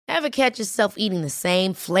Ever catch yourself eating the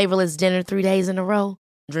same flavorless dinner 3 days in a row?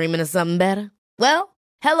 Dreaming of something better? Well,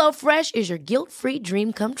 HelloFresh is your guilt-free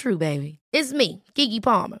dream come true, baby. It's me, Keke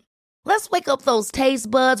Palmer. Let's wake up those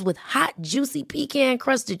taste buds with hot, juicy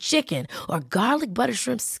pecan-crusted chicken or garlic butter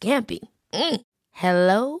shrimp scampi.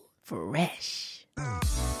 Hello Fresh.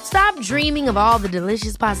 Stop dreaming of all the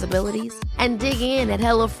delicious possibilities and dig in at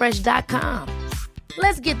HelloFresh.com.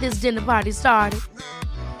 Let's get this dinner party started.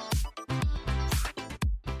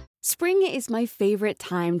 Spring is my favorite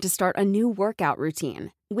time to start a new workout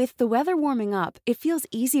routine. With the weather warming up, it feels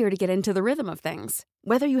easier to get into the rhythm of things.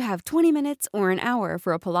 Whether you have 20 minutes or an hour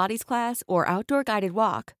for a Pilates class or outdoor guided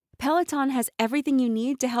walk, Peloton has everything you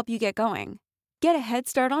need to help you get going. Get a head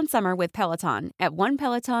start on summer with Peloton at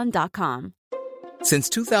onepeloton.com. Since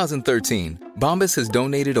 2013, Bombas has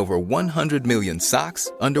donated over 100 million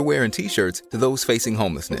socks, underwear, and T-shirts to those facing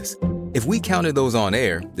homelessness. If we counted those on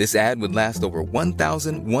air, this ad would last over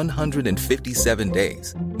 1,157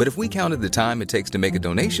 days. But if we counted the time it takes to make a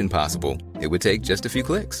donation possible, it would take just a few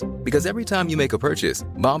clicks. Because every time you make a purchase,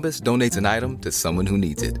 Bombas donates an item to someone who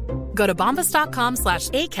needs it. Go to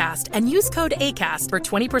bombas.com/ACAST and use code ACAST for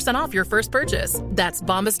 20% off your first purchase. That's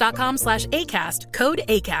bombas.com/ACAST, code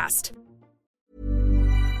ACAST.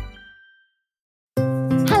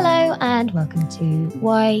 Hello and welcome to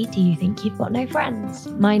Why Do You Think You've Got No Friends?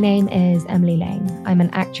 My name is Emily Lane. I'm an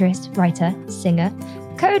actress, writer, singer,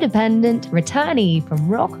 codependent, returnee from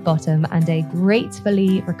rock bottom and a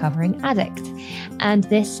gratefully recovering addict. And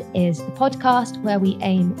this is the podcast where we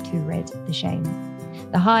aim to rid the shame.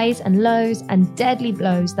 The highs and lows and deadly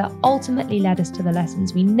blows that ultimately led us to the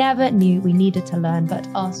lessons we never knew we needed to learn but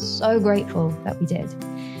are so grateful that we did.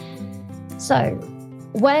 So,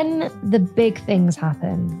 when the big things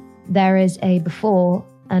happen, there is a before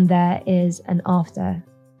and there is an after.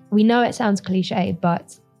 We know it sounds cliche,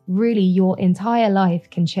 but really your entire life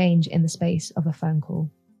can change in the space of a phone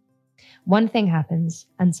call. One thing happens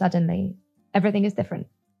and suddenly everything is different.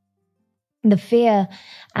 The fear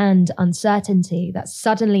and uncertainty that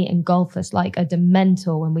suddenly engulf us like a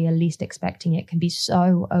dementor when we are least expecting it can be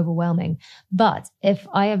so overwhelming. But if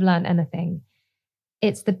I have learned anything,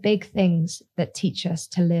 it's the big things that teach us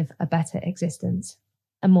to live a better existence,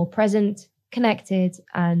 a more present, connected,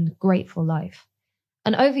 and grateful life.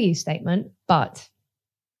 An overused statement, but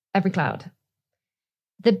every cloud.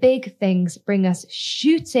 The big things bring us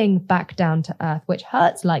shooting back down to earth, which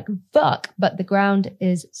hurts like fuck, but the ground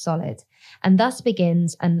is solid. And thus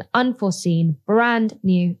begins an unforeseen, brand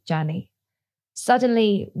new journey.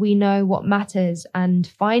 Suddenly, we know what matters and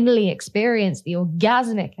finally experience the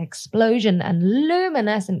orgasmic explosion and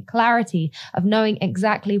luminescent clarity of knowing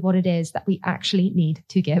exactly what it is that we actually need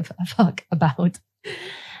to give a fuck about.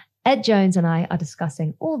 Ed Jones and I are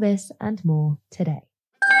discussing all this and more today.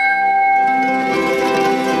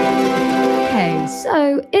 Okay,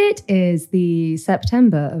 so it is the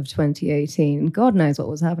September of 2018. God knows what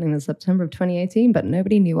was happening in the September of 2018, but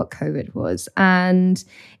nobody knew what COVID was. And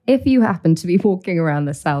if you happen to be walking around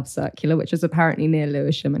the South Circular, which is apparently near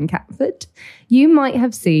Lewisham and Catford, you might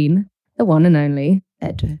have seen the one and only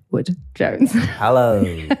Edward Jones. Hello.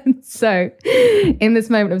 So in this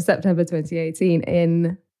moment of September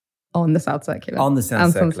 2018 on the South Circular. On the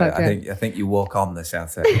South Circular. I think you walk on the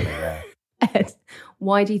South Circular, yeah. Ed,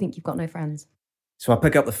 why do you think you've got no friends? So I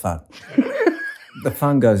pick up the phone. The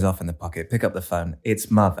phone goes off in the pocket. Pick up the phone. It's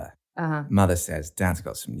Mother. Uh-huh. Mother says, Dad's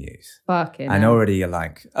got some news. Fucking And hell. already you're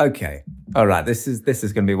like, okay, all right, this is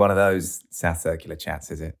going to be one of those South Circular chats,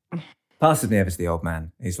 is it? Passes me over to the old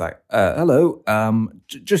man. He's like, hello,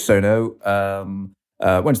 just so you know,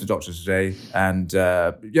 went to the doctor today and,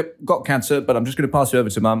 yep, got cancer, but I'm just going to pass you over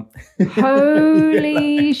to Mum.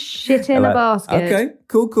 Holy shit in a basket. Okay,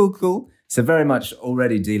 cool. So very much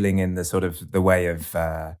already dealing in the sort of the way of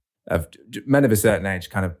men of a certain age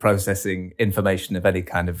kind of processing information of any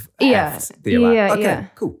kind of heft. Okay,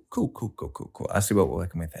 cool. I see what we're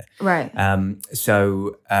working with here. Right.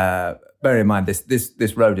 So bear in mind,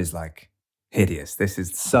 this road is like hideous. This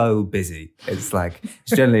is so busy. It's like,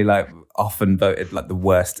 it's generally like often voted like the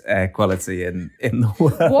worst air quality in the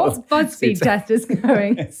world. What BuzzFeed test is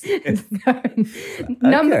going?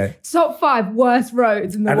 Top 5 worst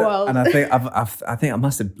roads in the world. And I think I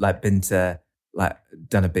must have like been to like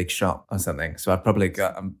done a big shot or something. So I probably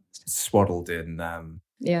got swaddled in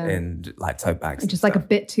like tote bags. Just like a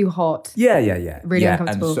bit too hot. Yeah. Really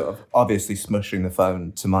uncomfortable. And sort of obviously smushing the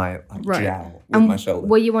phone to my jowl with my shoulder.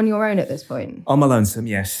 Were you on your own at this point? On my lonesome,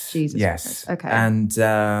 yes. Jesus yes. Christ. Okay.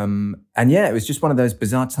 And yeah, it was just one of those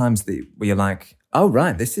bizarre times where you're like, oh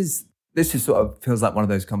right, this is sort of feels like one of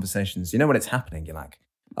those conversations. You know when it's happening, you're like,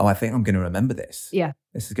 oh, I think I'm going to remember this. Yeah.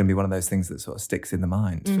 this is going to be one of those things that sort of sticks in the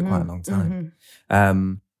mind for quite a long time.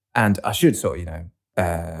 And I should sort of,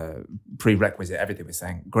 prerequisite everything we're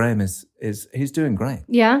saying. Graham he's doing great.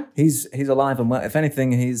 Yeah. He's alive and well. If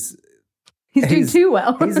anything, he's doing too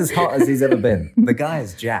well. He's as hot as he's ever been. The guy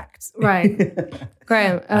is jacked. Right.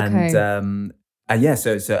 Graham, okay. And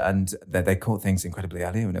and they caught things incredibly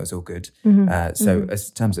early and it was all good. So as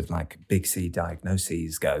in terms of like big C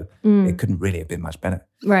diagnoses go, it couldn't really have been much better.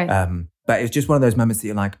 Right. But it was just one of those moments that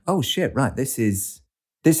you're like, oh shit, right, this is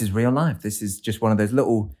real life. This is just one of those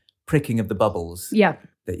little pricking of the bubbles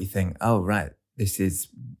that you think, oh right, this is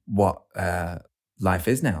what life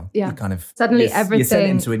is now. Yeah. You kind of suddenly you're sent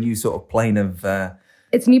into a new sort of plane of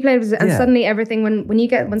it's a new plane of, and suddenly everything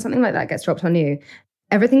when something like that gets dropped on you,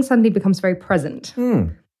 everything suddenly becomes very present.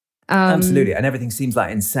 Absolutely. And everything seems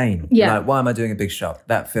like insane. Yeah. Like, why am I doing a big shop?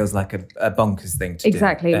 That feels like a bonkers thing to do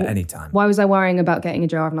at any time. Why was I worrying about getting a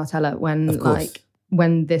jar of Nutella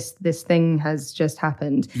when this thing has just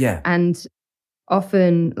happened? Yeah. And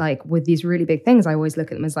often, like with these really big things, I always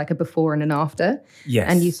look at them as like a before and an after.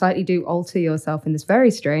 Yes. And you slightly do alter yourself in this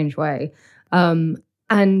very strange way. And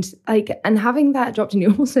having that dropped in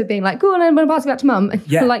you, also being like, cool, I'm going to pass it back to mum. And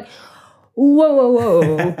you're like,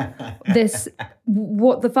 whoa. This,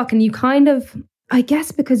 what the fuck? And you kind of, I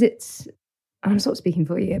guess because I'm sort of speaking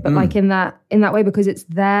for you, but like in that way, because it's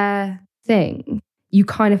their thing, you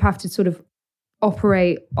kind of have to sort of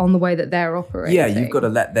operate on the way that they're operating. Yeah, you've got to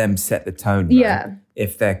let them set the tone. Right? Yeah.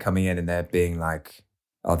 If they're coming in and they're being like,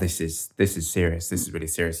 oh, this is serious. This is really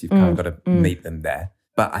serious. You've kind of got to meet them there.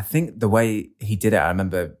 But I think the way he did it, I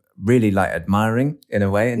remember really like admiring in a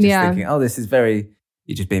way and just thinking, oh, this is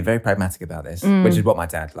you're just being very pragmatic about this, which is what my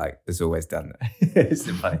dad has always done. It's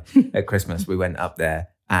so funny. At Christmas, we went up there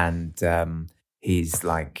and he's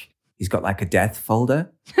got like a death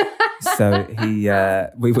folder. So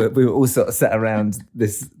we were all sort of sat around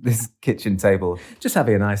this kitchen table, just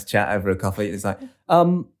having a nice chat over a coffee. And it's like,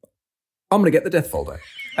 I'm going to get the death folder.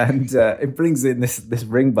 And it brings in this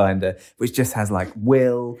ring binder, which just has like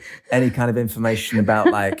will, any kind of information about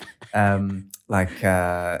like end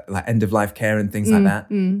of life care and things like that.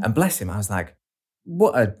 And bless him, I was like,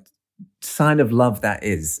 what a sign of love that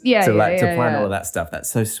is to plan all of that stuff. That's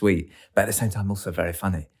so sweet, but at the same time also very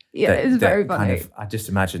funny. Yeah, it's very funny. I just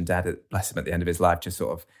imagine Dad, bless him, at the end of his life, just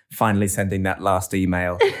sort of finally sending that last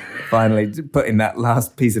email, finally putting that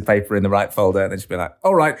last piece of paper in the right folder, and then just be like,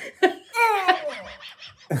 all right.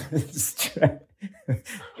 It's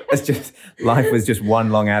just, life was just one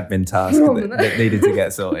long admin task that needed to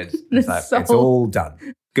get sorted. It's all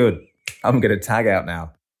done. Good. I'm going to tag out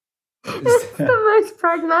now. The most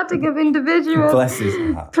pragmatic of individuals. Bless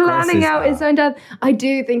his heart. Planning out his own death. I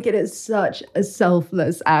do think it is such a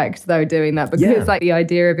selfless act, though, doing that, because like the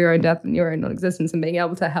idea of your own death and your own non-existence and being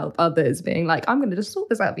able to help others, being like, I'm going to just sort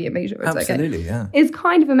this out for you, make sure it's Absolutely, okay. It's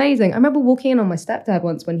kind of amazing. I remember walking in on my stepdad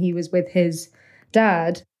once when he was with his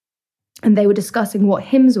dad, and they were discussing what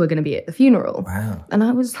hymns were going to be at the funeral. Wow. And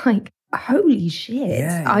I was like, holy shit.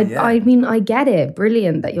 I mean, I get it.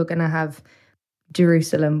 Brilliant that you're going to have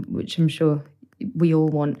Jerusalem, which I'm sure we all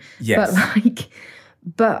want. Yes.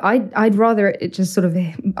 But I'd rather it just sort of,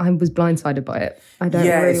 I was blindsided by it. I don't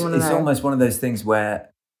really want to know. It's almost one of those things where,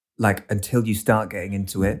 like, until you start getting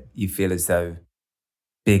into it, you feel as though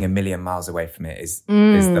being a million miles away from it is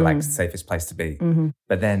the like safest place to be. Mm-hmm.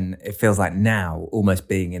 But then it feels like now almost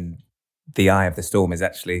being in the eye of the storm is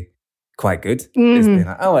actually quite good. Mm-hmm. It's being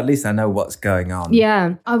like, oh, at least I know what's going on.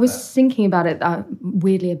 Yeah. I was thinking about it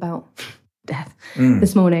weirdly about death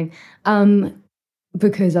this morning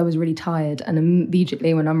because I was really tired, and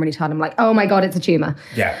immediately when I'm really tired I'm like, oh my God, it's a tumour.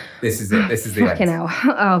 Yeah, this is it. This is the fucking end.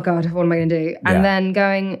 hell. Oh God, what am I going to do? And then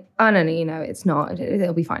going, oh no, it's not.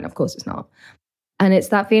 It'll be fine. Of course it's not. And it's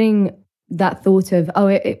that feeling, that thought of, oh,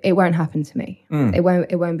 it won't happen to me. It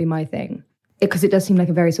won't be my thing. Because it does seem like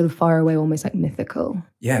a very sort of far away, almost like mythical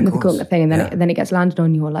thing. And then it gets landed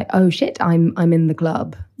on you, or like, oh shit, I'm in the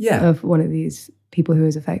club of one of these people who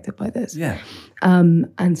is affected by this. Yeah.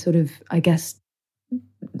 And sort of, I guess,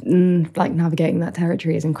 like navigating that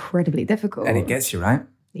territory is incredibly difficult. And it gets you, right?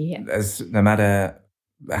 Yeah. No matter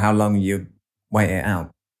how long you wait it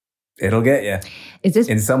out, it'll get you. Is this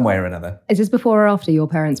in some way or another? Is this before or after your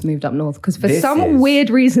parents moved up north? Because for some weird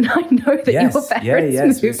reason, I know that your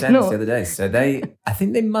parents moved north. The other day. So I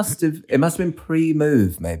think it must have been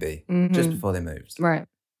pre-move, maybe just before they moved. Right.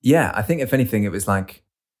 Yeah, I think if anything, it was like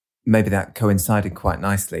maybe that coincided quite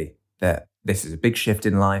nicely. That this is a big shift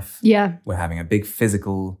in life. Yeah, we're having a big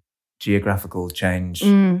physical, geographical change.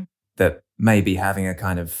 That maybe having a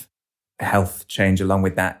kind of health change along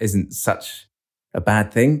with that isn't such a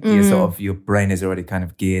bad thing. Your brain is already kind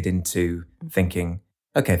of geared into thinking,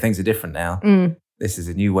 okay, things are different now. This is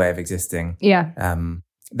a new way of existing. Yeah.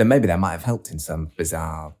 Then maybe that might have helped in some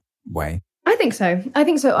bizarre way. I think so. I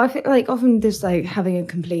think like often this like having a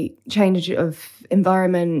complete change of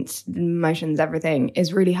environment, emotions, everything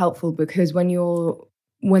is really helpful because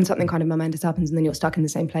when something kind of momentous happens and then you're stuck in the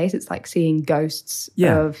same place, it's like seeing ghosts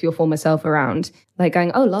of your former self around. Like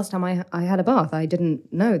going, oh, last time I had a bath, I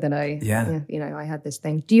didn't know that I had this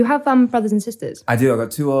thing. Do you have brothers and sisters? I do. I've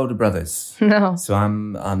got 2 older brothers. No. So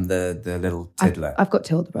I'm the little tiddler. I've got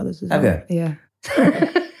 2 older brothers as well. Have you? Yeah.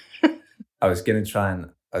 I was gonna try and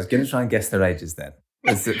guess their ages then.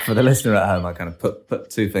 For the listener at home, I kind of put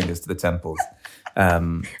 2 fingers to the temples.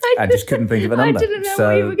 I just couldn't think of a number. I didn't know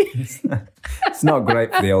what you were going to say. It's not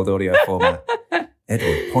great for the old audio format.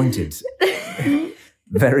 Edward pointed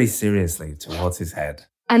very seriously towards his head.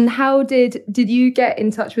 And how did you get in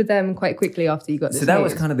touch with them quite quickly after you got this So that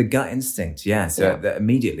news? was kind of the gut instinct, yeah. So that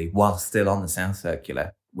immediately, while still on the South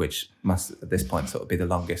Circular, which must at this point sort of be the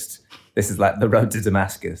longest, this is like the road to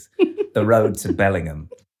Damascus, the road to Bellingham.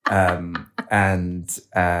 So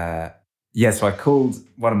I called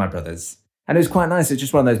one of my brothers, and it was quite nice. It's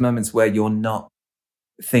just one of those moments where you're not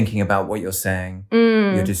thinking about what you're saying.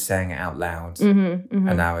 You're just saying it out loud.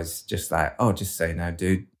 And I was just like, oh, just say no,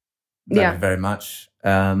 dude. Love you very much.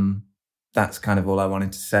 That's kind of all I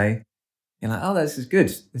wanted to say. You're like, oh, this is good.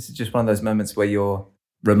 This is just one of those moments where you're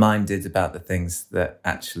reminded about the things that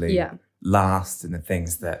actually last and the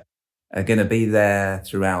things that are going to be there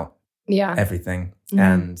throughout everything.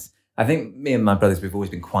 And I think me and my brothers, we've always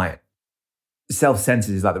been quite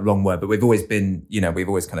self-centered is like the wrong word, but we've always been, we've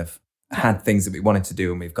always kind of had things that we wanted to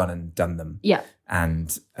do and we've gone and done them. Yeah.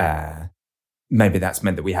 And maybe that's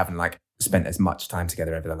meant that we haven't like spent as much time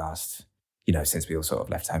together over the last, since we all sort of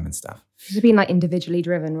left home and stuff. It's been like individually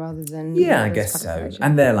driven rather than... Yeah, I guess so.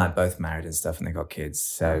 And they're like both married and stuff and they got kids.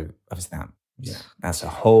 So obviously that's a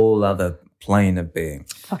whole other plane of being.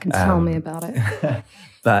 Fucking tell me about it.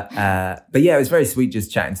 But yeah, it was very sweet just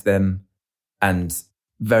chatting to them and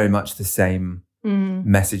very much the same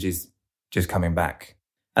messages just coming back.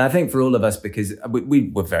 And I think for all of us, because we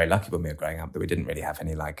were very lucky when we were growing up that we didn't really have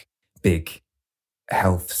any like big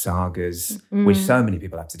health sagas, which so many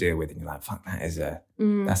people have to deal with. And you're like, fuck,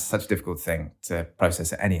 that's such a difficult thing to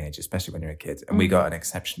process at any age, especially when you're a kid. And we got an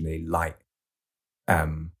exceptionally light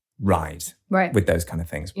ride with those kind of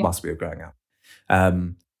things whilst we were growing up.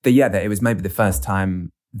 That it was maybe the first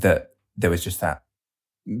time that there was just that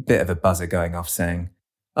bit of a buzzer going off saying,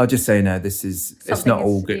 oh, just so you know, it's not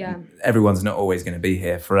all good. Yeah. Everyone's not always going to be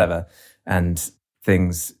here forever. And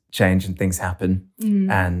things change and things happen.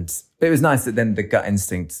 But it was nice that then the gut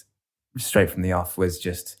instinct straight from the off was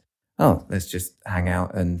just, oh, let's just hang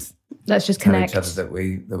out and let's just tell connect each other that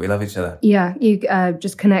we love each other. Yeah, you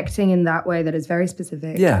just connecting in that way that is very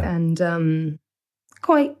specific and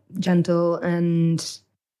quite gentle and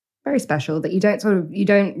very special that you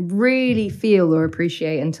don't really feel or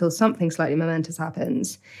appreciate until something slightly momentous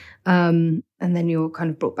happens. And then you're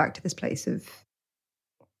kind of brought back to this place of,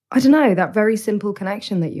 I don't know, that very simple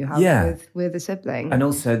connection that you have with a sibling. And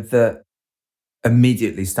also the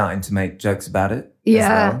immediately starting to make jokes about it as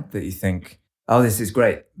well, that you think, oh, this is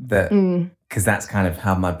great. Because that's kind of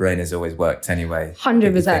how my brain has always worked anyway.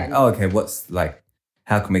 100%. Oh, okay, what's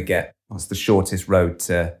the shortest road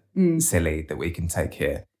to silly that we can take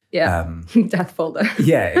here? Yeah, death folder.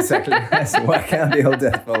 Yeah, exactly. Let's work out the old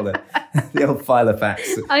death folder, the old file of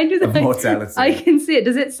facts of mortality. I can see it.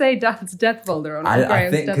 Does it say Dad's death folder on I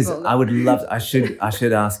think because I would love. I should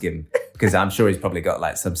ask him because I'm sure he's probably got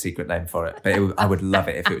like some secret name for it. But I would love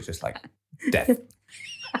it if it was just like death,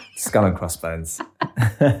 skull and crossbones.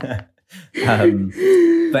 But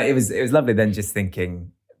it was lovely then just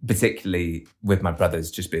thinking, particularly with my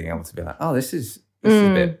brothers, just being able to be like, oh, this is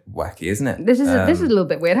a bit wacky, isn't it? This is a little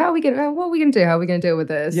bit weird. What are we going to do? How are we going to deal with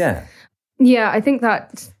this? Yeah. Yeah, I think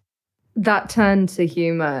that turn to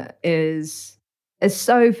humor is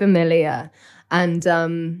so familiar. And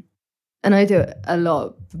I do it a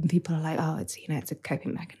lot. People are like, oh, it's a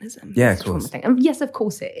coping mechanism. Yeah, of course. Thing. And yes, of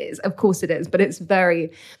course it is. Of course it is. But it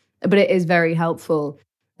is very helpful.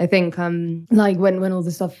 I think like when all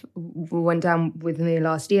the stuff went down with me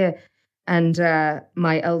last year, and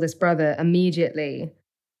my eldest brother immediately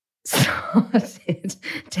started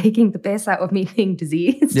taking the piss out of me being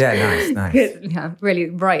diseased. Yeah, nice. Yeah,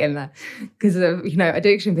 really right in there. Because of,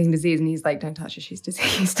 addiction being diseased. And he's like, don't touch her, she's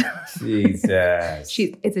diseased. Jesus.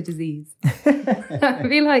 It's a disease. I'd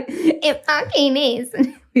be like, it fucking is. And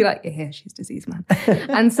he'd be like, yeah, she's diseased, man.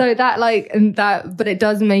 And so but it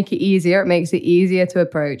does make it easier. It makes it easier to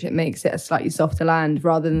approach. It makes it a slightly softer land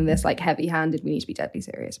rather than this like heavy-handed, we need to be deadly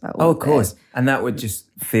serious about all of course. And that would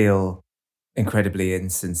just feel incredibly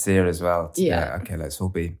insincere as well. To Yeah. go, okay, let's all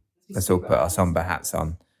put our somber hats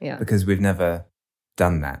on. Yeah. Because we've never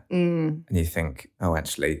done that. Mm. And you think, oh,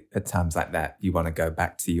 actually, at times like that, you want to go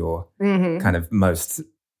back to your Mm-hmm. kind of most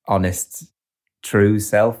honest, true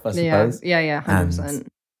self, I suppose. Yeah, 100%. And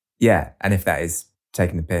yeah, and if that is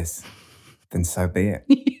taking the piss, then so be it.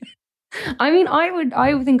 I mean, I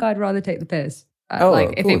would think I'd rather take the piss.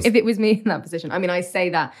 Of If course. it was me in that position. I mean, I say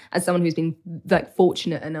that as someone who's been like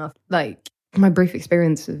fortunate enough, like my brief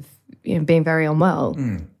experience of being very unwell.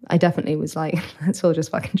 I definitely was like, let's all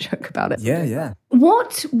just fucking joke about it. Yeah.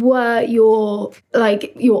 What were your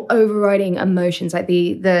overriding emotions? Like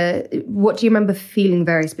what do you remember feeling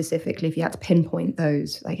very specifically if you had to pinpoint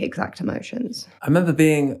those like exact emotions? I remember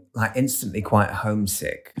being like instantly quite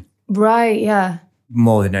homesick Right, yeah.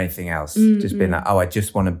 more than anything else. Just being like, oh, I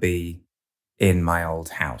just want to be in my old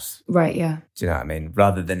house. Right, yeah. Do you know what I mean?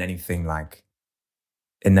 Rather than anything like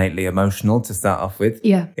innately emotional to start off with.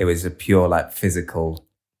 Yeah. It was a pure like physical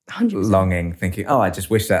 100%. longing, thinking, oh, I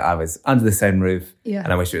just wish that I was under the same roof. Yeah.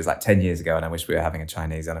 And I wish it was like 10 years ago and I wish we were having a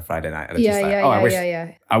Chinese on a Friday night. And it's Yeah, just like, yeah.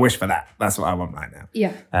 I wish for that. That's what I want right now.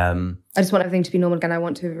 Yeah. I just want everything to be normal again. I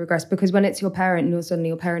want to regress because when it's your parent and all of a sudden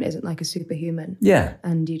your parent isn't like a superhuman. Yeah.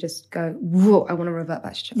 And you just go, whoa, I want to revert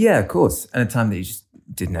back to child. Yeah, of course. And a time that you just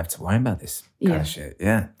didn't have to worry about this kind Yeah. of shit.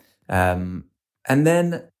 Yeah. And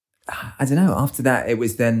then, I don't know, after that, it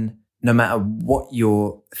was then no matter what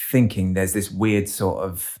you're thinking, there's this weird sort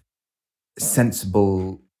of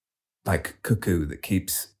sensible like cuckoo that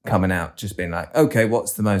keeps coming out, just being like, okay,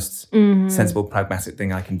 what's the most sensible, pragmatic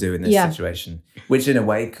thing I can do in this Yeah. situation? Which in a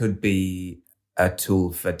way could be a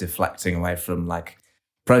tool for deflecting away from like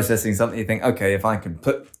processing something. You think, okay, if I can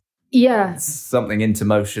put Yeah. something into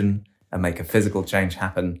motion and make a physical change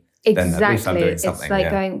happen, then at least I'm Exactly. doing It's something. like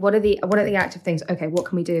yeah. going, what are the active things? Okay, what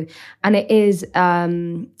can we do? And it is,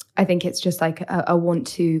 I think it's just like a want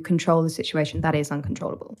to control the situation that is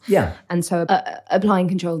uncontrollable. Yeah. And so applying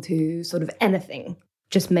control to sort of anything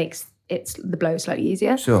just makes the blow slightly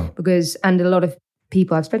easier. Sure. Because, and a lot of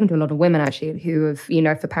people, I've spoken to a lot of women actually who have,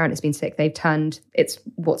 if a parent has been sick, they've it's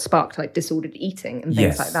what sparked like disordered eating and things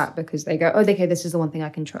Yes. like that because they go, oh, okay, this is the one thing I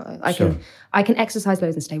control. I Sure. can exercise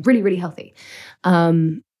loads and stay really, really healthy.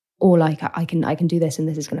 Or like I can do this and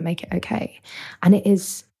this is going to make it okay. And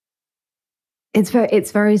it's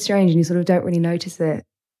very strange and you sort of don't really notice it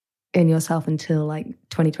in yourself until like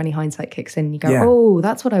 2020 hindsight kicks in and you go, Yeah. oh,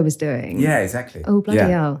 that's what I was doing. Yeah, exactly. Oh, bloody Yeah.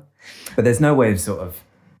 hell. But there's no way of sort of,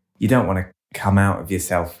 you don't want to come out of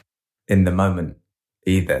yourself in the moment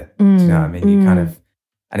either. Do you know what I mean? You kind of,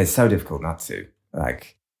 and it's so difficult not to.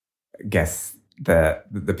 Like, I guess the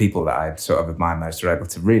people that I sort of admire most are able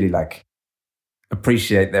to really like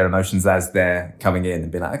appreciate their emotions as they're coming in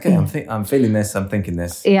and be like, okay, I'm feeling this, I'm thinking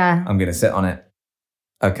this, Yeah. I'm going to sit on it.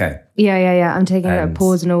 Okay. Yeah. I'm taking a And-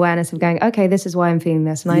 pause and awareness of going, okay, this is why I'm feeling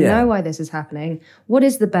this. And I Yeah. know why this is happening. What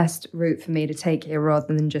is the best route for me to take here rather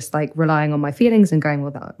than just like relying on my feelings and going,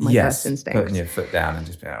 well, that's my Yes, first instinct. putting your foot down and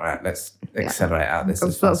just being like, all right, let's accelerate out this.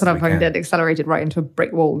 That's as fast what as I'm we fucking can. did, accelerated right into a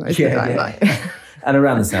brick wall most of the time. Yeah. Like. And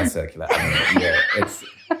around the South Circular, it's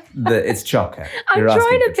chocker. I'm You're asking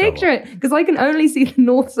trying to for trouble. picture it because I can only see the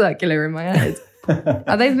North Circular in my head.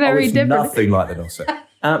 Are they very it's different? nothing like the North Circular.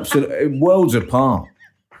 Absolutely, worlds apart.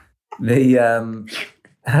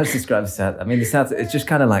 How to describe the South? I mean, the South, it's just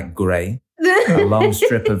kind of like grey, a long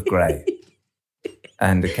strip of grey.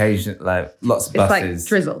 And occasionally, like lots of It's buses. like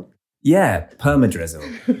drizzle. Yeah, perma-drizzle.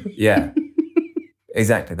 Yeah,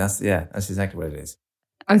 exactly. That's exactly what it is.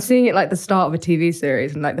 I'm seeing it like the start of a TV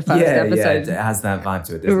series and like the first episode. Yeah, it has that vibe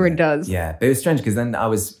to it. It doesn't really does. Yeah, but it was strange because then I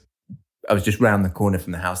was just round the corner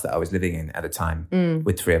from the house that I was living in at the time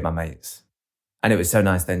with 3 of my mates, and it was so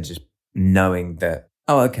nice then just knowing that,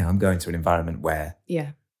 oh, okay, I'm going to an environment where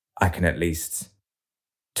Yeah. I can at least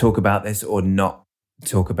talk about this or not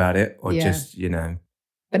talk about it, or Yeah. just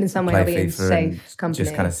But in some way, play I'll be in FIFA safe and company.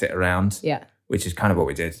 just kind of sit around. Yeah. Which is kind of what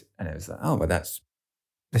we did, and it was like, oh, well, this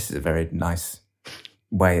is a very nice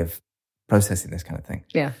way of processing this kind of thing.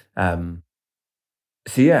 Yeah.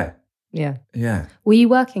 So yeah. Were you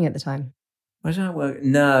working at the time? Where did I work?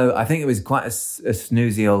 No, I think it was quite a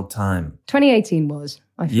snoozy old time. 2018 was,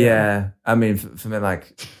 I feel. Yeah, I mean, for me,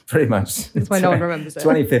 like pretty much. That's why no one remembers it.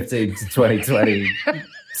 2015 to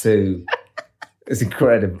 2022. It's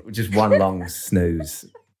incredible. Just one long snooze.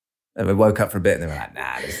 And we woke up for a bit and they were like,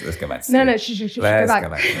 nah, let's go back to sleep. No, shh, go Let's back. go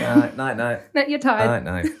back. Night. No, you're tired.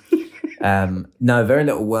 Night. No, very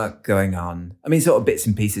little work going on. I mean, sort of bits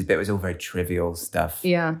and pieces, but it was all very trivial stuff.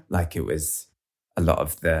 Yeah. Like it was a lot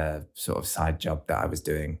of the sort of side job that I was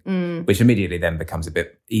doing, which immediately then becomes a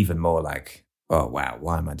bit even more like, oh, wow,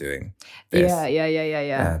 why am I doing this?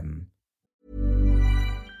 Yeah.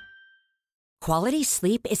 Quality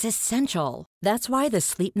sleep is essential. That's why the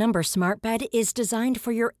Sleep Number Smart Bed is designed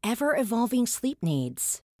for your ever-evolving sleep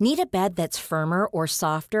needs. Need a bed that's firmer or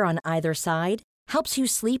softer on either side? Helps you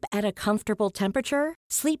sleep at a comfortable temperature?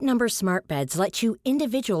 Sleep Number Smart Beds let you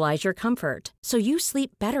individualize your comfort, so you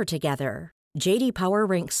sleep better together. J.D. Power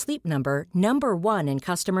ranks Sleep Number number 1 in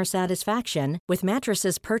customer satisfaction with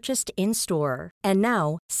mattresses purchased in-store. And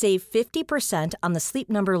now, save 50% on the Sleep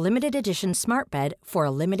Number Limited Edition Smart Bed for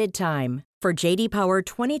a limited time. For J.D. Power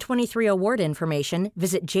 2023 award information,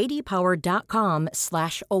 visit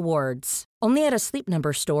jdpower.com/awards. Only at a Sleep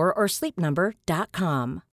Number store or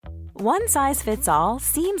sleepnumber.com. One size fits all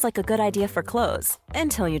seems like a good idea for clothes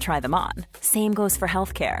until you try them on. Same goes for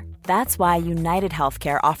healthcare. That's why United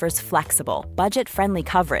Healthcare offers flexible, budget-friendly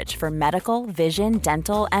coverage for medical, vision,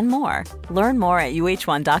 dental, and more. Learn more at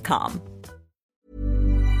uh1.com.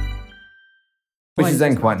 Which is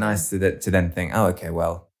then quite nice to then think, oh, okay,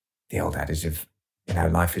 well, the old adage of,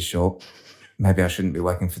 life is short. Maybe I shouldn't be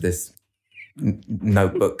working for this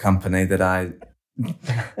notebook company that I...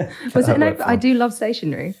 Was it notebook? I do love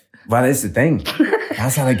stationery. Well, that's the thing.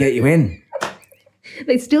 That's how they get you in.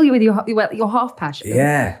 They steal you with your half passion.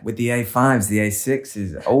 Yeah, with the A5s, the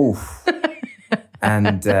A6s. Oh.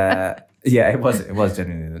 And it was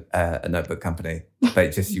genuinely a notebook company.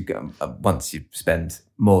 But just once you spend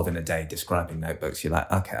more than a day describing notebooks, you're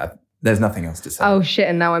like, okay, there's nothing else to say. Oh shit!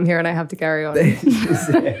 And now I'm here and I have to carry on.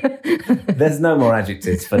 There's no more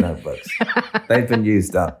adjectives for notebooks. They've been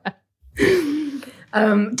used up.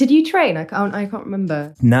 Did you train? I can't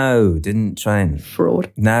remember. No, didn't train.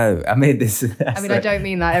 Fraud. No, I mean this. I don't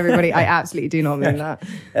mean that, everybody. I absolutely do not mean that.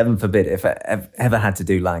 Heaven forbid if I ever had to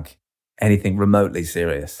do like anything remotely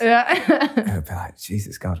serious. Yeah. I would be like,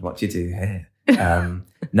 Jesus God, what do you do here?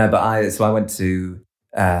 No, but I went to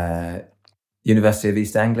University of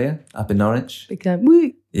East Anglia up in Norwich.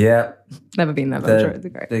 Woo. Yeah. Never been there, but I'm sure it's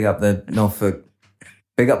great. Big up the Norfolk.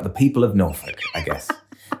 Big up the people of Norfolk, I guess.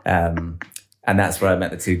 And that's where I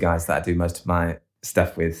met the two guys that I do most of my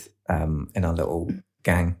stuff with in our little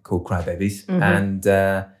gang called Crybabies. Mm-hmm. And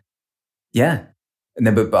and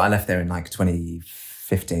then but I left there in like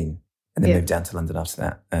 2015 and then moved down to London after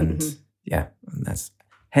that. And and that's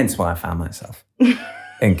hence why I found myself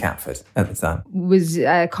in Catford at the time. Was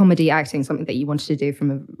comedy acting something that you wanted to do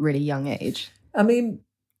from a really young age? I mean,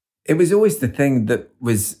 it was always the thing that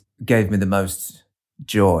gave me the most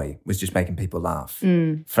joy, was just making people laugh.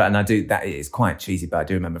 And I do that. It's quite cheesy, but I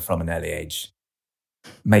do remember from an early age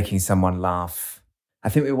making someone laugh. I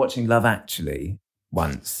think we were watching Love Actually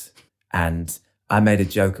once, and I made a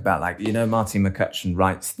joke about Martin McCutcheon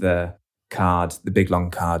writes the big long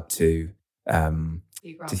card to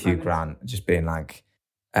Hugh Grant, just being like,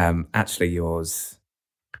 actually yours,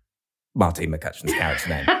 Martin McCutcheon's character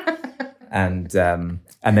name. And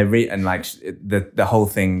they read, and the whole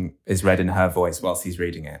thing is read in her voice whilst he's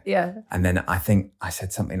reading it. Yeah. And then I think I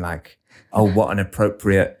said something like, "Oh, what an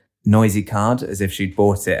appropriate noisy card," as if she'd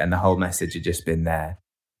bought it and the whole message had just been there.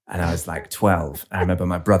 And I was like 12. I remember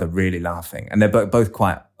my brother really laughing, and they're both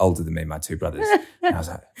quite older than me, my two brothers. And I was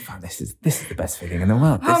like, "Fuck, this is the best feeling in the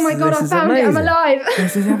world." Oh my God, I found it! I'm alive.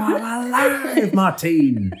 I'm alive,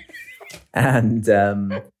 Martine. And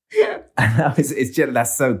it's just,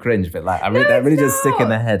 that's so cringe, but that really does stick in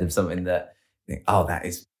the head of something that you think, oh, that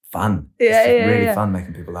is fun. Yeah, it's really fun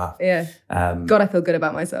making people laugh. Yeah. God, I feel good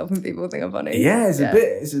about myself when people think I'm funny. Yeah, it's a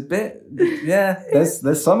bit. Yeah,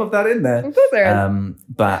 there's some of that in there. Of course there is.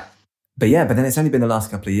 But then it's only been the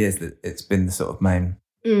last couple of years that it's been the sort of main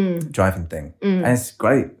driving thing, and it's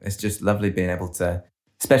great. It's just lovely being able to,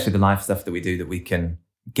 especially the live stuff that we do, that we can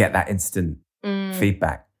get that instant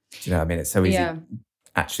feedback. Do you know what I mean? It's so easy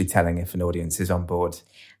actually telling if an audience is on board.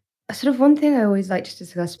 Sort of one thing I always like to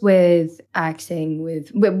discuss with acting,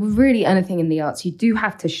 with really anything in the arts, you do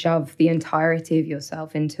have to shove the entirety of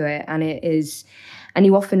yourself into it, and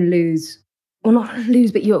you often lose, or not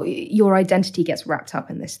lose, but your identity gets wrapped up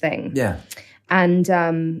in this thing. Yeah. And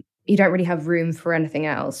you don't really have room for anything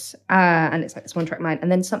else. And it's like this one track mind.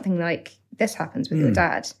 And then something like this happens with your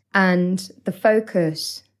dad, and the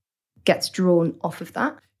focus gets drawn off of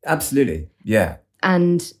that. Absolutely. Yeah.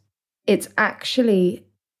 And it's actually,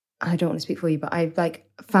 I don't want to speak for you, but I've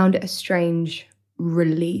found it a strange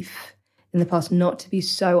relief in the past not to be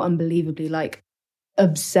so unbelievably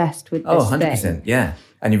obsessed with this 100%, thing. Yeah.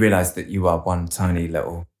 And you realise that you are one tiny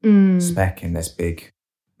little speck in this big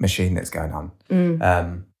machine that's going on.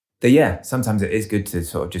 But sometimes it is good to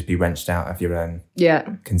sort of just be wrenched out of your own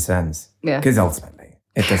concerns. Yeah. Because ultimately,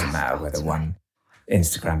 it doesn't matter whether one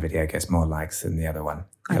Instagram video gets more likes than the other one.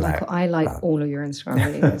 I like all of your Instagram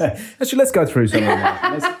videos. Actually, let's go through some of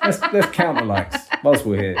them. Let's count the likes whilst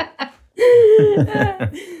we're here.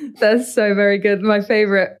 That's so very good. My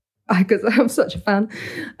favorite, because I'm such a fan.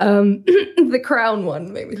 The crown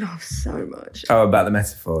one made me laugh so much. Oh, about the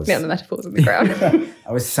metaphors. Yeah, the metaphors of the crown.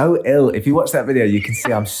 I was so ill. If you watch that video, you can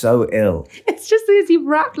see I'm so ill. It's just as you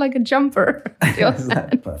wrapped like a jumper.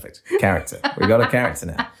 Perfect. Character. We got a character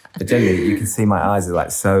now. But generally, you can see my eyes are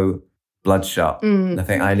like so bloodshot. And I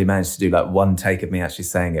think I only managed to do like one take of me actually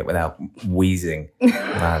saying it without wheezing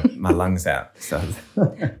my lungs out.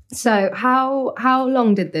 So how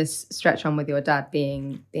long did this stretch on with your dad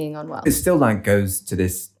being unwell? It still like goes to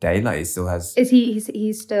this day. Like he still has. Is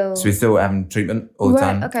he's still? So we're still having treatment all the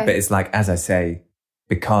time. Okay. But it's like, as I say,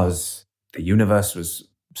 because the universe was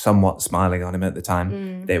somewhat smiling on him at the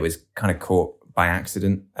time, it was kind of caught by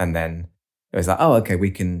accident, and then it was like, oh, okay,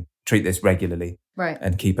 we can treat this regularly. Right.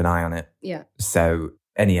 And keep an eye on it. Yeah. So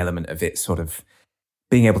any element of it sort of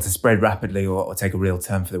being able to spread rapidly or take a real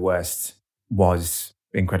turn for the worst was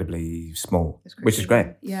incredibly small, which is great.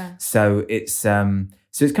 Yeah. So it's kind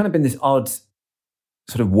of been this odd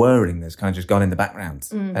sort of whirring that's kind of just gone in the background.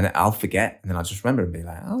 And I'll forget, and then I'll just remember and be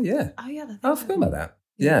like, oh yeah. I forgot about that.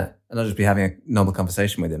 Yeah. And I'll just be having a normal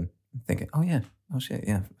conversation with him, thinking, oh yeah, oh shit,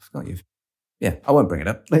 yeah, I forgot you've. Yeah, I won't bring it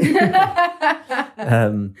up.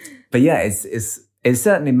 But yeah, it's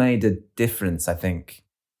certainly made a difference, I think,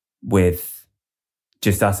 with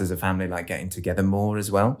just us as a family, like getting together more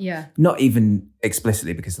as well. Yeah. Not even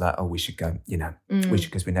explicitly because like, oh, we should go, we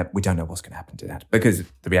should, because we don't know what's going to happen to Dad. Because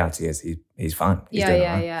the reality is he's fine. He's doing all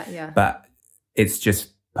right. Yeah. But it's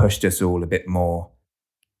just pushed us all a bit more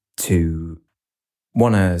to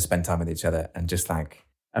want to spend time with each other and just like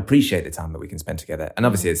appreciate the time that we can spend together. And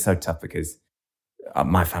obviously it's so tough because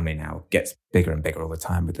my family now gets bigger and bigger all the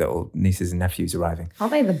time with little nieces and nephews arriving.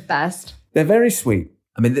 Aren't they the best? They're very sweet.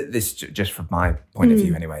 I mean, this just from my point of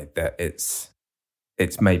view anyway, that it's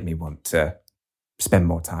made me want to spend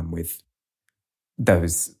more time with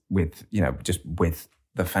those, with, just with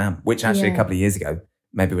the fam, which actually a couple of years ago,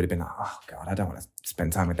 maybe would have been like, oh God, I don't want to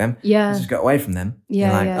spend time with them. Yeah. I just got away from them.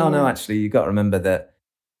 Yeah. No, actually, you got to remember that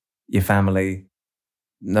your family,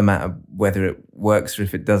 no matter whether it works or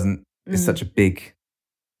if it doesn't, is such a big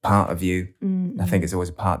part of you. I think it's always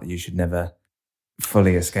a part that you should never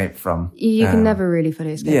fully escape from. You can never really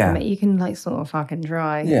fully escape from it. You can like sort of fucking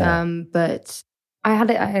try. Yeah. But I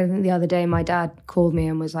think the other day my dad called me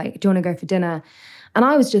and was like, do you want to go for dinner? And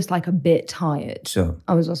I was just like a bit tired. Sure.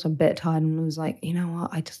 I was also a bit tired and was like, you know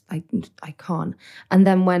what? I can't. And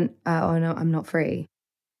then went, oh no, I'm not free.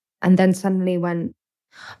 And then suddenly went,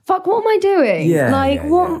 fuck, what am I doing? Yeah.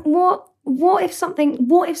 What if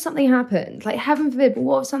something happened? Like, heaven forbid, but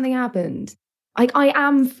what if something happened? Like, I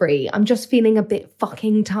am free. I'm just feeling a bit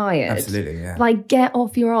fucking tired. Absolutely, yeah. Like, get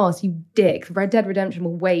off your ass, you dick. Red Dead Redemption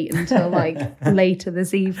will wait until, like, later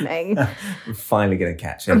this evening. I'm finally going to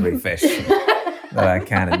catch every fish that I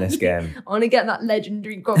can in this game. I want to get that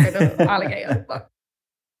legendary crocodile alligator.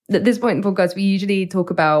 At this point in the podcast, we usually talk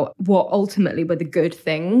about what ultimately were the good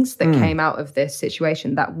things that came out of this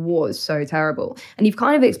situation that was so terrible. And you've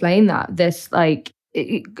kind of explained that, this like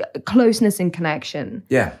closeness and connection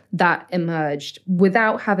that emerged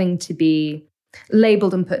without having to be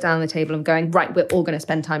labeled and put down on the table and going, right, we're all going to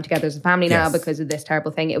spend time together as a family now because of this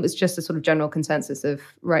terrible thing. It was just a sort of general consensus of,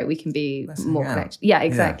 right, we can be more connected. Yeah,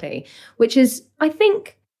 exactly. Yeah. Which is, I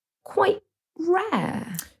think, quite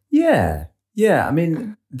rare. Yeah, I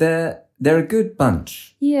mean, they're a good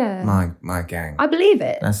bunch. Yeah. My gang. I believe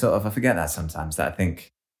it. And I forget that sometimes, that I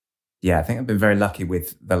think I've been very lucky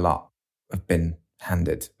with the lot I've been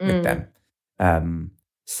handed with them.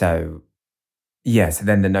 So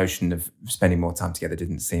then the notion of spending more time together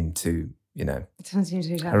didn't seem to, it doesn't seem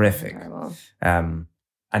too horrific. And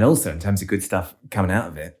also in terms of good stuff coming out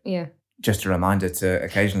of it. Yeah. Just a reminder to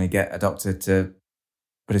occasionally get a doctor to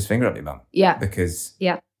put his finger up your bum. Yeah. Because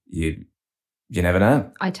you never know.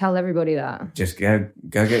 I tell everybody that. Just go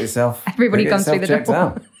get yourself. Everybody comes through the door.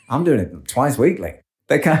 Out. I'm doing it twice weekly.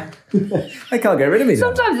 They can't get rid of me.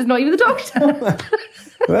 Sometimes it's not even the doctor.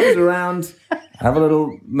 Whoever's around, have a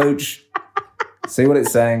little mooch, see what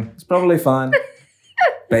it's saying. It's probably fine.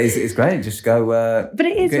 But it's great. Just go. But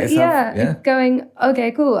it is, going,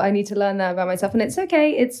 okay, cool. I need to learn that about myself. And it's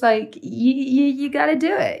okay. It's like, you got to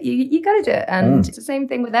do it. You got to do it. And it's the same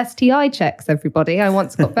thing with STI checks, everybody. I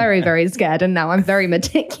once got very, very scared and now I'm very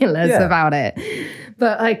meticulous about it.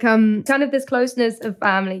 But like, kind of this closeness of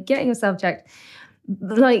family, getting yourself checked,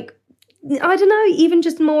 like, I don't know, even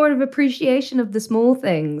just more of appreciation of the small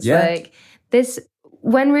things. Yeah. Like this,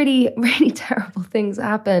 when really, really terrible things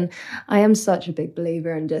happen, I am such a big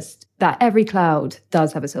believer in just that every cloud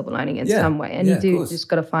does have a silver lining in some way. And you do just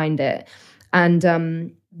got to find it.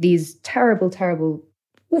 And these terrible, terrible,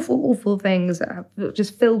 awful, awful things that are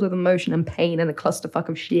just filled with emotion and pain and a clusterfuck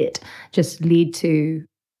of shit just lead to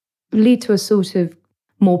a sort of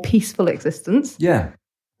more peaceful existence. Yeah.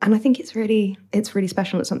 And I think it's really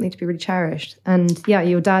special. It's something to be really cherished. And yeah,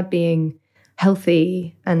 your dad being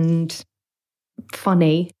healthy and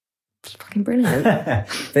funny, it's fucking brilliant.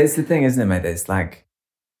 That's the thing, isn't it, mate? It's like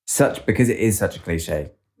because it is such a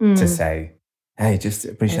cliche to say, hey, just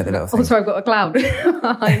appreciate the little thing. Also, I've got a cloud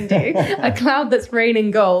behind you. A cloud that's raining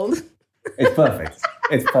gold. It's perfect.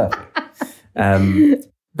 It's perfect.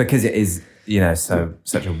 Because it is,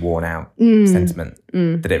 such a worn out sentiment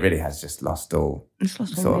that it really has just lost all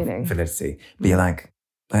sort of validity. But you're like,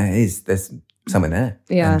 there's something there.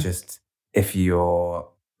 Yeah. And just if you're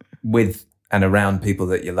with and around people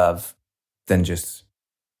that you love, then just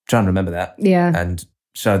try and remember that. Yeah. And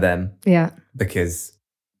show them. Yeah. Because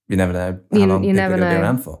you never know how long people are going to be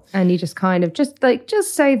around for. And you just kind of just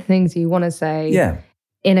say the things you want to say. Yeah.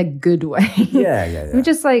 In a good way. Yeah. We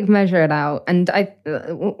just measure it out. And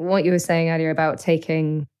what you were saying earlier about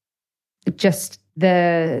taking just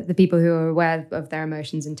the people who are aware of their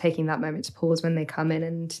emotions and taking that moment to pause when they come in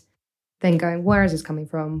and then going, where is this coming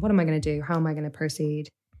from? What am I going to do? How am I going to proceed?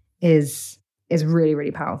 Is really,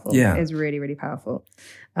 really powerful. Yeah. Is really, really powerful.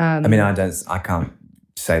 I can't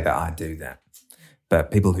say that I do that.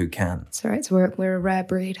 But people who can. It's all right. So we're a rare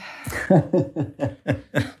breed.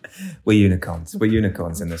 We're unicorns. We're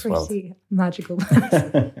unicorns in this world. Magical.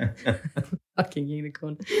 Fucking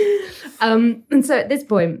unicorn. And so at this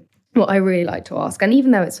point, what I really like to ask, and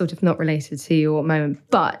even though it's sort of not related to your moment,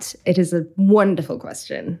 but it is a wonderful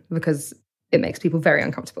question because it makes people very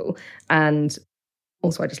uncomfortable. And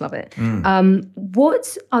also I just love it.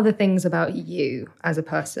 What are the things about you as a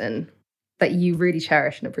person that you really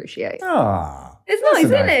cherish and appreciate? Oh, it's nice,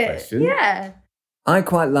 isn't it? Question. Yeah. I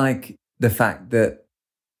quite like the fact that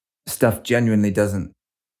stuff genuinely doesn't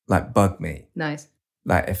bug me. Nice.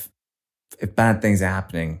 Like if bad things are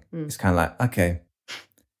happening, it's kind of like, okay.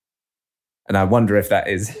 And I wonder if that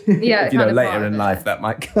is, later in life that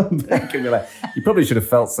might come back and be like, you probably should have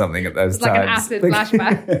felt something at those times. Like an acid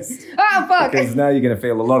flashback. Oh, fuck. Because now you're going to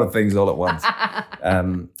feel a lot of things all at once.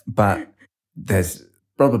 But there's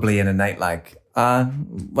probably an innate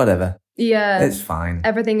whatever. Yeah. It's fine.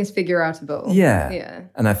 Everything is figure-outable. Yeah. Yeah.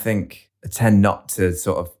 And I think I tend not to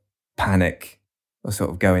sort of panic or sort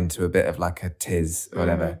of go into a bit of a tiz or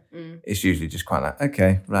whatever. It's usually just quite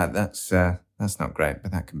okay, right, that's not great,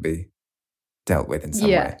 but that can be dealt with in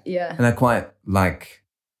some way. Yeah. And I quite like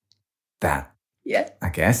that. Yeah. I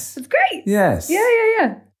guess. It's great. Yes.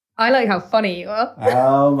 Yeah. I like how funny you are.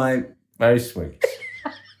 Oh, my, very sweet.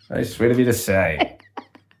 Very sweet of you to say.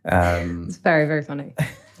 It's very, very funny.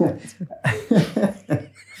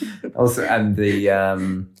 Also, and the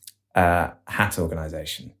hat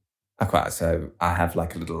organisation. I have a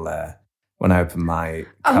little, when I open my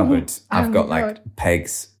cupboard, I've got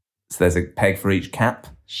pegs. So there's a peg for each cap.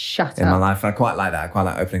 Shut in up. my life. And I quite like that. I quite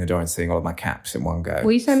like opening a door and seeing all of my caps in one go.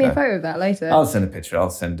 Will you send me a photo of that later? I'll send a picture. I'll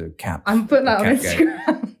send a cap. I'm putting that on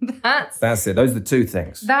Instagram. That's it. Those are the two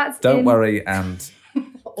things. Don't worry and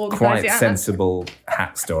quite sensible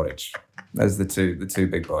hat storage. Those are the two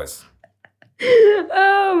big boys.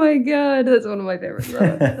 Oh my God. That's one of my favorites.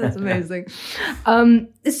 That's amazing.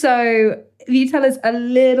 So will you tell us a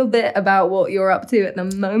little bit about what you're up to at the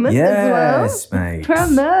moment as well? Yes, mate.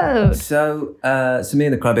 Promote. So me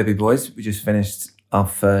and the Crybaby Boys, we just finished our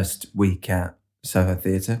first week at Soho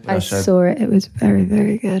Theatre. I saw it. It was very,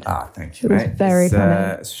 very good. Thank you, mate. It was very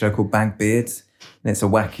funny. It's a show called Bagbeard, and it's a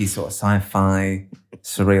wacky sort of sci-fi,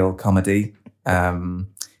 surreal comedy.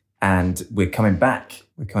 And we're coming back.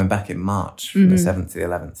 We're coming back in March from the 7th to the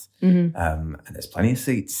 11th. And there's plenty of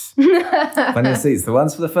seats. Plenty of seats. The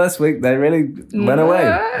ones for the first week, they really went away.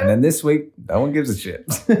 And then this week, no one gives a shit.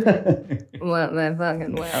 Well, they're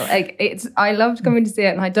fucking well. I loved coming to see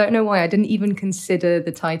it, and I don't know why I didn't even consider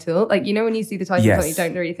the title. When you see the title, you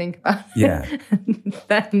don't really think about it. Yeah.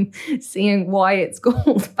 Then seeing why it's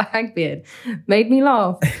called Bagbeard made me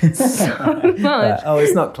laugh so much.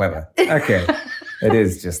 It's not clever. Okay. It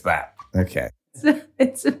is just that. Okay.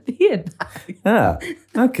 It's a beard bag.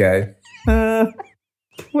 Okay.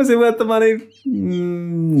 Was it worth the money?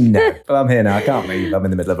 No. But I'm here now. I can't leave. I'm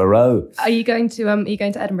in the middle of a row. Are you going to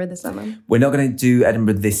Edinburgh this summer? We're not going to do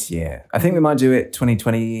Edinburgh this year. I think we might do it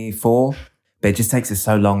 2024. But it just takes us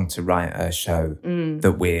so long to write a show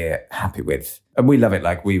that we're happy with. And we love it.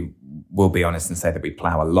 We will be honest and say that we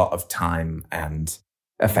plough a lot of time and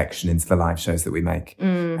affection into the live shows that we make.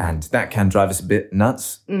 And that can drive us a bit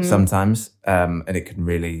nuts sometimes. And it can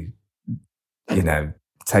really,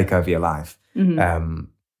 take over your life.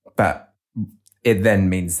 But it then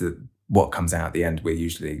means that what comes out at the end, we're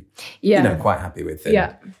usually, quite happy with.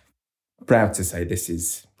 And proud to say this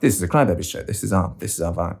is a Crybaby show. This is our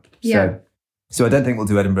vibe. Yeah. So I don't think we'll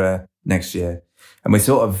do Edinburgh next year. And we're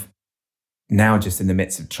sort of now just in the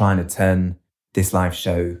midst of trying to turn this live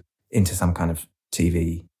show into some kind of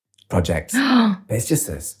TV project. But it's just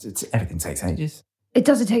everything takes ages. It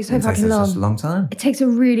does. It takes so fucking long. Such a long time. It takes a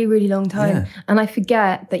really, really long time. Yeah. And I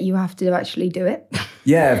forget that you have to actually do it.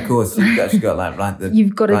 Yeah, of course. You've actually got to write the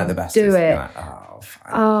do it. Like, oh,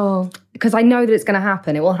 fine. Oh, because I know that it's going to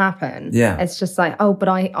happen. It will happen. Yeah. It's just like, but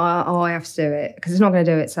I have to do it because it's not going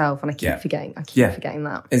to do itself. And I keep forgetting. I keep forgetting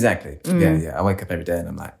that. Exactly. Yeah. I wake up every day and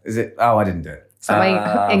I'm like, is it? Oh, I didn't do it. So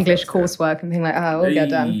my English coursework and being like, we'll get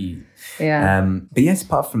done. Yeah. But yes,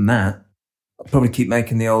 apart from that, I'll probably keep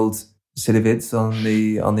making the old silly vids on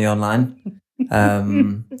the online.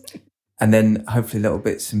 And then hopefully little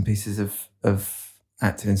bits and pieces of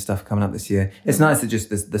acting and stuff coming up this year. It's nice that just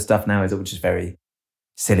the stuff now is which is very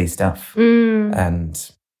silly stuff.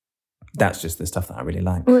 And that's just the stuff that I really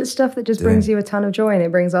like. Well, it's stuff that just brings you a ton of joy and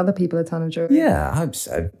it brings other people a ton of joy. Yeah, I hope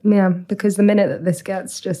so. Yeah, because the minute that this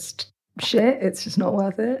gets just shit, it's just not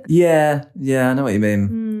worth it. Yeah, I know what you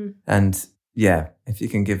mean. And yeah, if you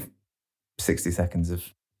can give 60 seconds of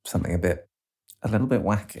something a little bit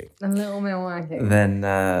wacky. Then,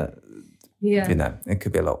 it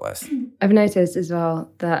could be a lot worse. I've noticed as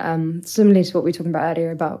well that similarly to what we were talking about earlier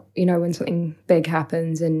about, when something big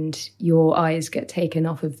happens and your eyes get taken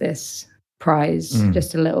off of this prize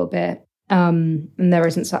just a little bit, and there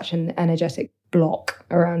isn't such an energetic block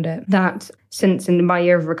around it, that since in my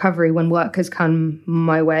year of recovery, when work has come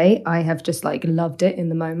my way, I have just loved it in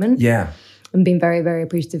the moment. Yeah. And been very, very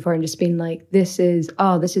appreciative for it and just been like, this is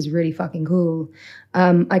really fucking cool.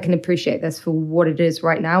 I can appreciate this for what it is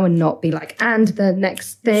right now and not be like, and the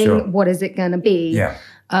next thing, what is it going to be? Yeah.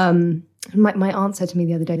 My aunt said to me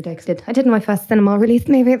the other day, because I did my first cinema release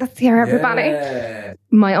movie this year, everybody. Yeah.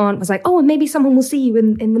 My aunt was like, and maybe someone will see you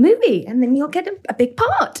in the movie and then you'll get a big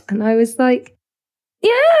part. And I was like,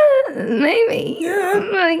 yeah, maybe. Yeah.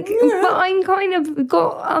 But I kind of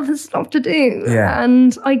got other stuff to do. Yeah.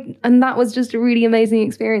 And that was just a really amazing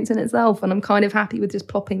experience in itself. And I'm kind of happy with just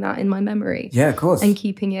plopping that in my memory. Yeah, of course. And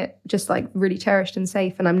keeping it just really cherished and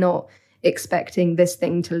safe. And I'm not expecting this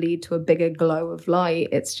thing to lead to a bigger glow of light.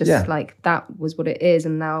 It's just that was what it is.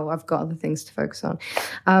 And now I've got other things to focus on.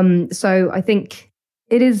 So I think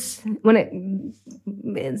it is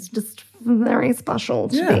it's just very special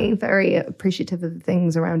to be very appreciative of the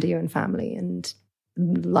things around you and family and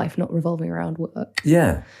life not revolving around work.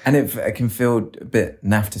 Yeah. And it can feel a bit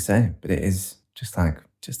naff to say, but it is just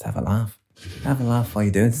just have a laugh. Have a laugh while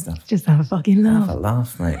you're doing stuff. Just have a fucking laugh. Have a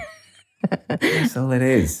laugh, mate. That's all it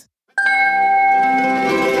is.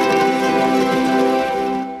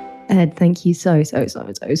 Ed, thank you so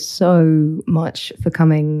much for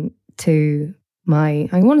coming to I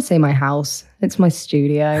want to say my house. It's my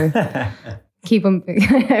studio. we keep on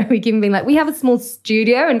being like, we have a small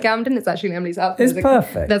studio in Camden. It's actually Emily's house. It's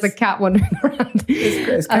perfect. There's a cat wandering around.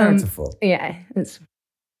 It's characterful. Yeah, it's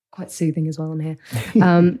quite soothing as well in here.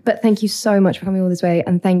 But thank you so much for coming all this way.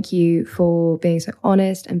 And thank you for being so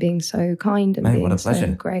honest and being so kind and being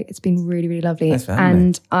so great. It's been really, really lovely.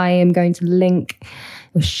 And I am going to link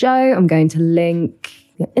your show. I'm going to link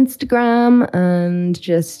your Instagram and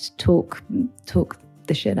just talk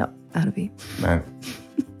the shit up out of you. Man,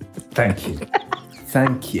 thank you.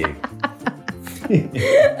 Thank you.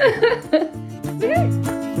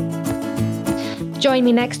 Join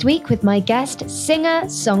me next week with my guest,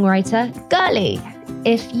 singer-songwriter Girly.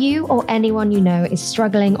 If you or anyone you know is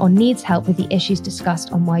struggling or needs help with the issues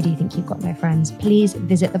discussed on Why Do You Think You've Got No Friends, please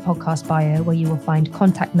visit the podcast bio where you will find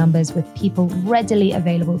contact numbers with people readily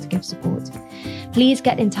available to give support. Please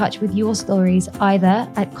get in touch with your stories either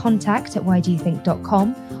at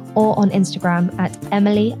contact@whydoyouthink.com or on Instagram at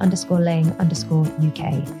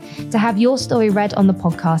Emily_Lang_UK. To have your story read on the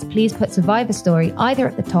podcast, please put Survivor Story either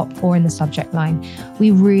at the top or in the subject line.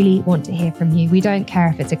 We really want to hear from you. We don't care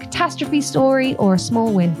if it's a catastrophe story or a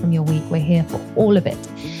small win from your week. We're here for all of it.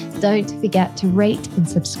 Don't forget to rate and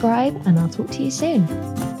subscribe, and I'll talk to you soon.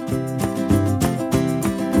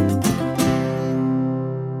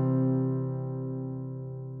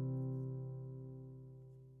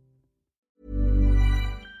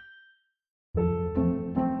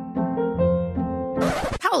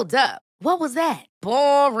 Hold up. What was that?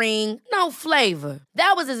 Boring. No flavor.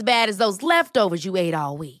 That was as bad as those leftovers you ate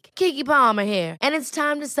all week. Keke Palmer here, and it's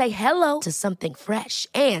time to say hello to something fresh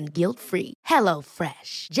and guilt-free. Hello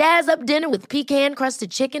Fresh. Jazz up dinner with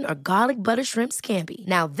pecan-crusted chicken or garlic butter shrimp scampi.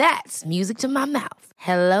 Now that's music to my mouth.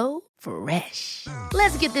 Hello Fresh.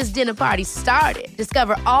 Let's get this dinner party started.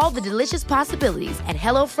 Discover all the delicious possibilities at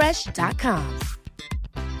hellofresh.com.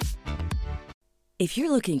 If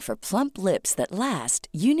you're looking for plump lips that last,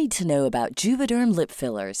 you need to know about Juvederm lip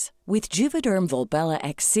fillers. With Juvederm Volbella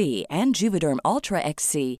XC and Juvederm Ultra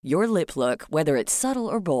XC, your lip look, whether it's subtle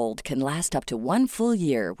or bold, can last up to 1 full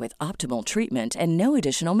year with optimal treatment and no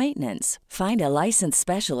additional maintenance. Find a licensed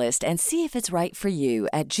specialist and see if it's right for you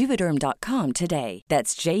at Juvederm.com today.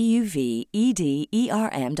 That's JUVEDERM.com.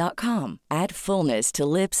 Add fullness to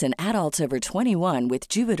lips in adults over 21 with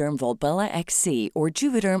Juvederm Volbella XC or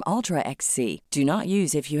Juvederm Ultra XC. Do not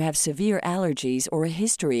use if you have severe allergies or a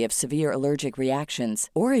history of severe allergic reactions,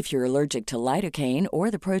 or if you're allergic to lidocaine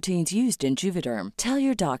or the proteins used in Juvederm. Tell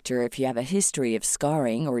your doctor if you have a history of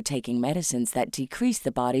scarring or taking medicines that decrease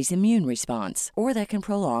the body's immune response or that can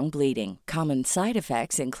prolong bleeding. Common side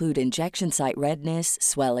effects include injection site redness,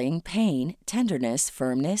 swelling, pain, tenderness,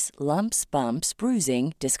 firmness, lumps, bumps,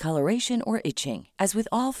 bruising, discoloration, or itching. As with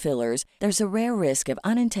all fillers, there's a rare risk of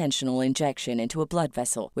unintentional injection into a blood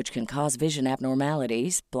vessel, which can cause vision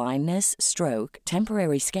abnormalities, blindness, stroke,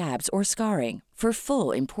 temporary scabs, or scarring. For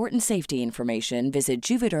full, important safety information, visit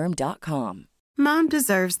Juvederm.com. Mom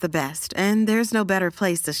deserves the best, and there's no better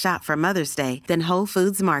place to shop for Mother's Day than Whole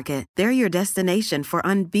Foods Market. They're your destination for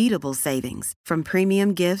unbeatable savings, from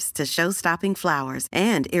premium gifts to show-stopping flowers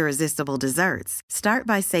and irresistible desserts. Start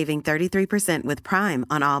by saving 33% with Prime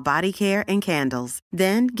on all body care and candles.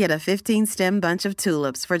 Then get a 15-stem bunch of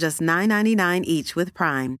tulips for just $9.99 each with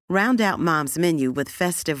Prime. Round out Mom's menu with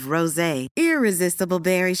festive rosé, irresistible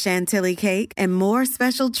berry chantilly cake, and more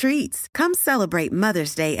special treats. Come celebrate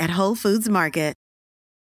Mother's Day at Whole Foods Market.